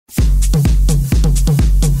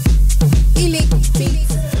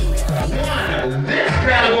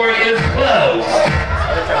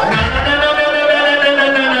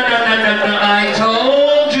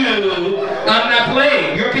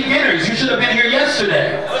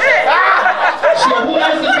yesterday. So who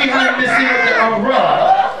else is behind the scene with the umbrella?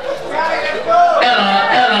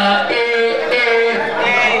 Ella,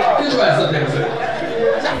 Get your ass up there, sir.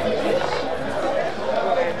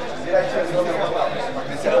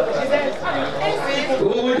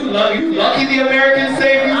 Ooh, you lucky the Americans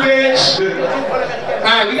saved you, bitch.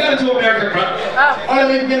 Alright, we gotta do American Run. Oh,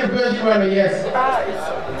 let me get a Virgin Runway, yes.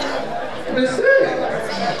 That's it.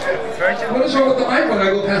 What is wrong with the mic when I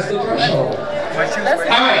go past the threshold?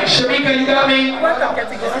 Alright, Shamika, you got me?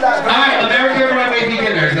 Alright, American Runway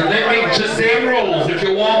beginners. And let me just same rules. If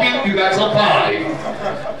you're walking, you got till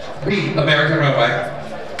 5. B, American Runway.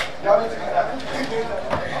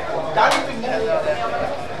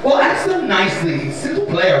 Well, ask them nicely. Simple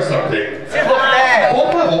play or something. Simple play.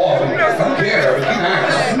 Hold my ball. I don't care. Be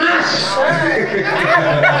nice. Smash!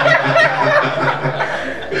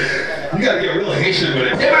 You gotta get real Haitian with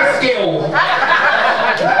it. Get my skill!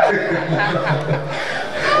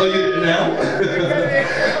 Oh, you didn't know?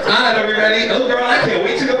 Alright, are we ready? Oh, girl, I can't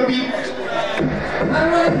wait to go to be.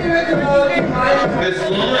 Miss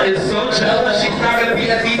Luna is so jealous she's not gonna be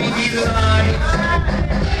at BBB tonight.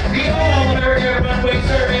 The All-American Runway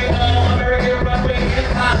serving All-American Runway in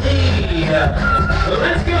Paris.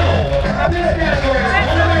 Let's go. This category is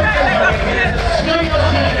All-American Runway and the swing of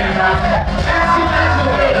team. Ask you back to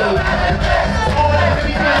wait. All that to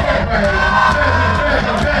be done.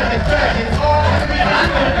 Virgin, all that to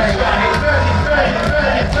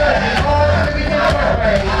be done.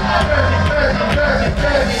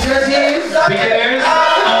 Beginners,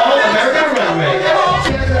 All-American Runway.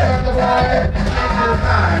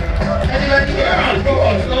 Anybody here? You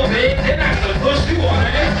are so big, they're not gonna push you on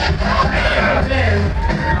it.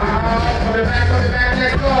 Put it back,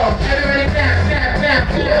 let's go. Everybody snap.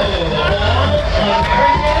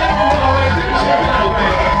 All-American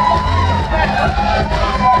Runway.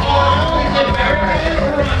 All-American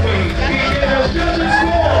Runway. Beginners, judges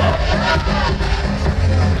score.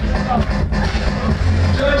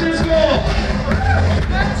 Judges score.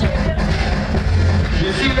 You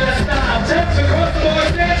see that style? Tips across the board,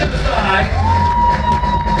 stand to the side.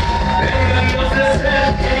 Anybody else is 10,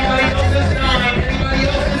 anybody else is 9, anybody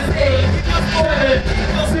else is 8, 7,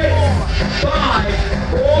 6, 5,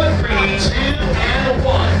 4, 3, 2, and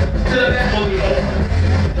 1. To the back will be over.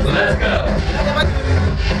 So let's go.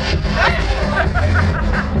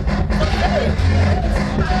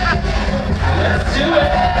 Let's do it.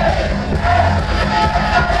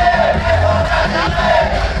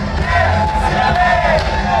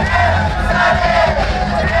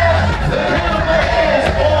 The number is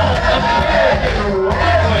All-American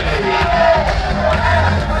Runway.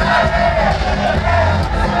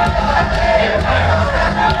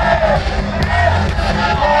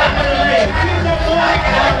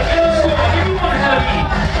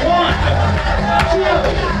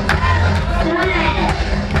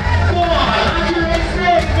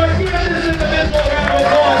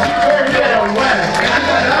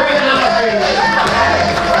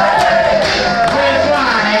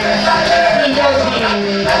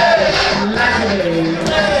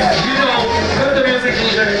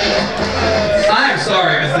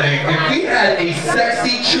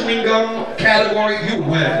 Chewing gum category, you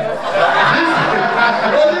win.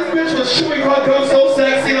 This bitch was chewing her gum so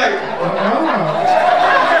sexy, like.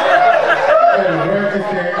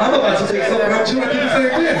 I'm about to take something out too and do the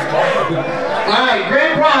same thing. Alright,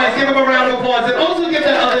 grand prize, give them a round of applause, and also give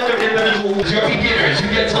that other individual who's your beginners. You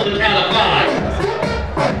get till the count of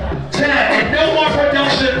 5. 10, and no more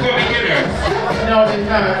production for beginners. No, it's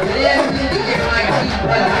not.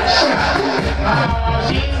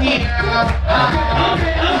 She's here.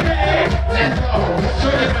 Okay. Let's go.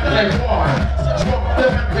 Show them what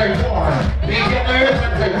they want. Beginners,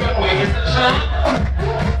 Runway is the shot.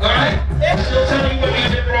 Alright? She'll tell you what you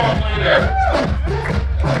did wrong later.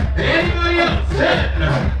 Anybody else? 10,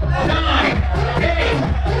 9, 8,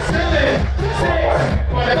 7, 6,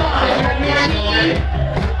 5, let's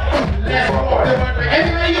go.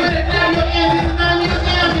 Everybody, you better clap your hands. This is not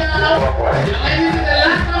museum, y'all. And this is the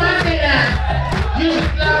last time I say that. You should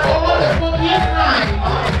clap all the fucking time.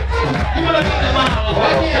 you better get them out.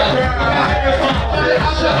 Right here, girl.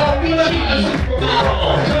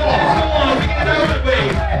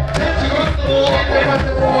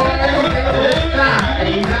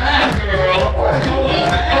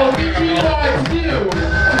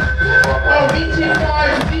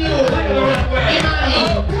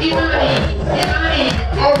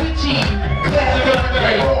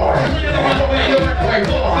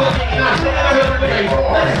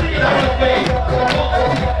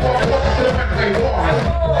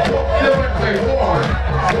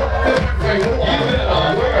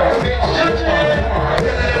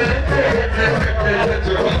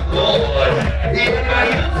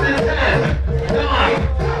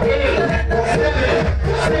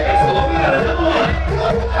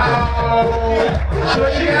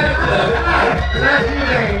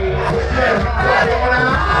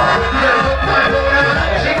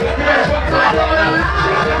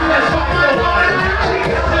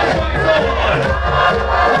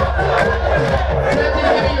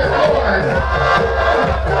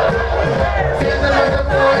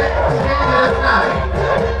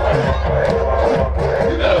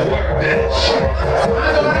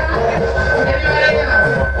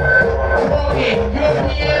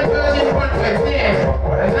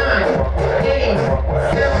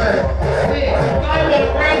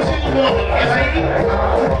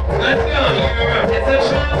 Let's go, Europe. It's a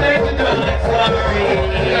short day to do like lottery.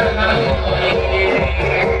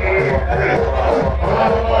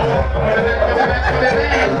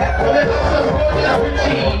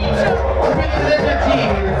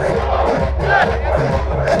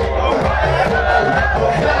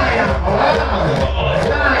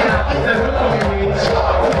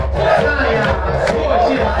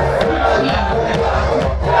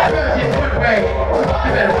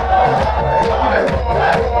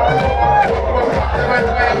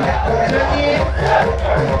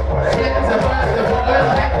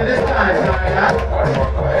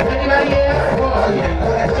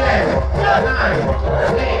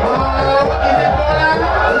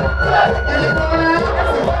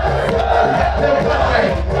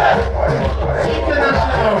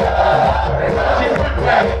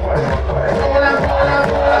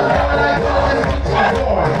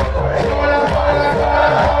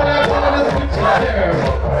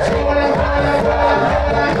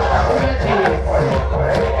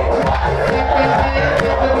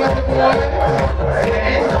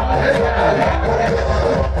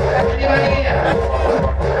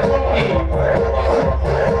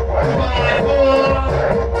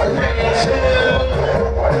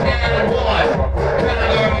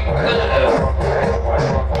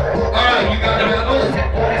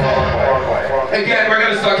 Again, we're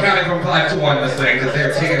going to start counting from 5 to 1 this thing, because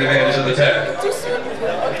they're taking advantage of the tech.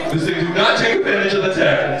 This thing, do not take advantage of the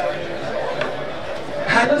tech.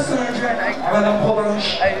 Hi, Lysandra. Madame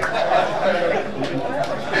Polanche.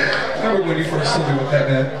 Remember when you first saw me with that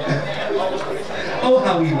man? Oh,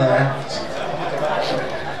 how we laughed.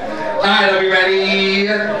 Alright, are we ready?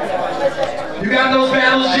 You got those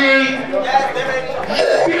battles, G?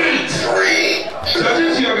 Beat!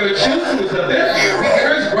 Judges, you're going to choose who's the best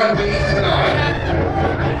beginners runway tonight.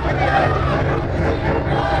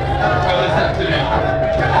 Oh, this afternoon.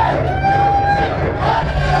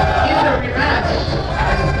 It's a rematch.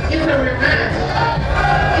 It's a rematch.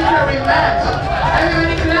 It's a rematch.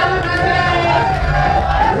 Everybody clap my name.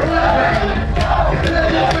 Runway. It's a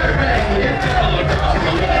different way. Runway.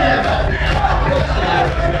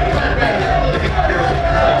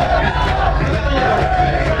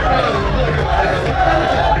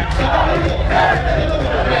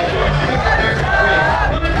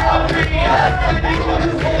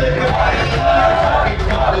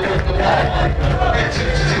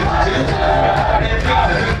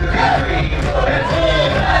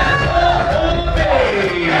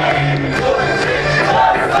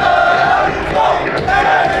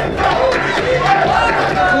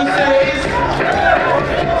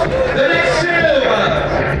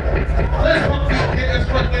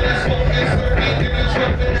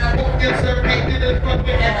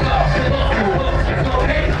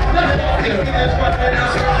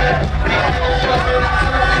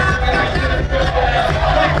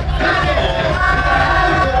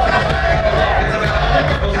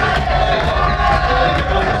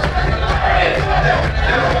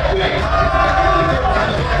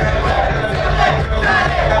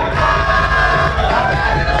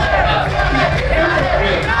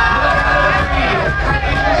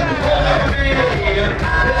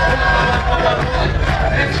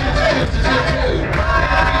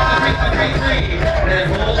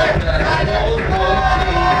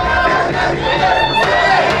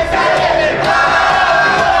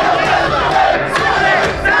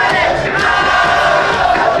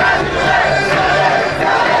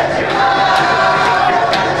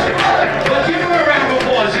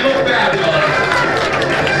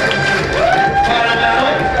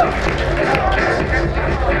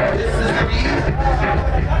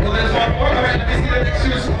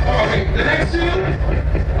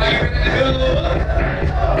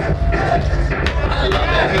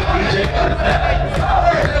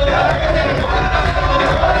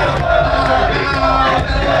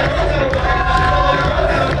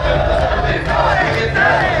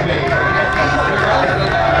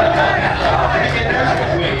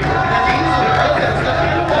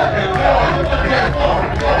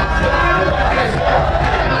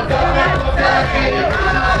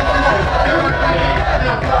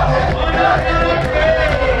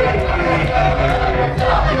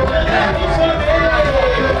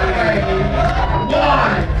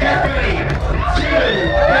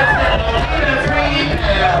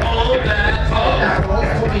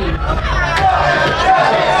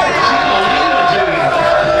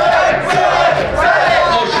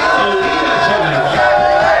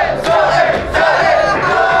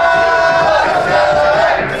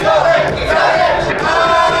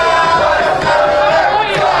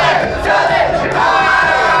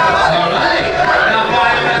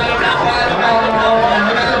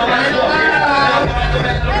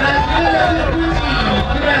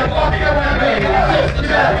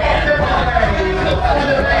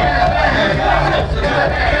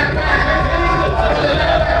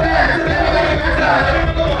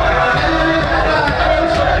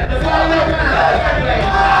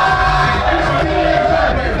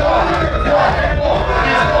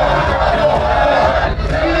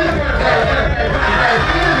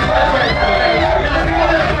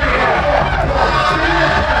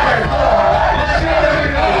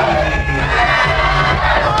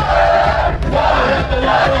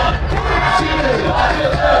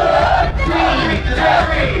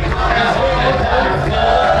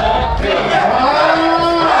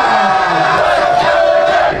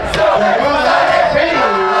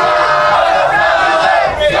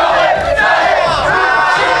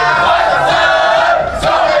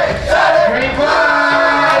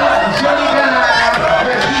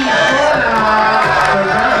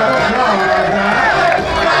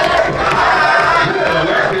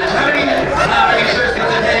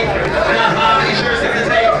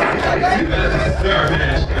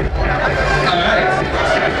 All right.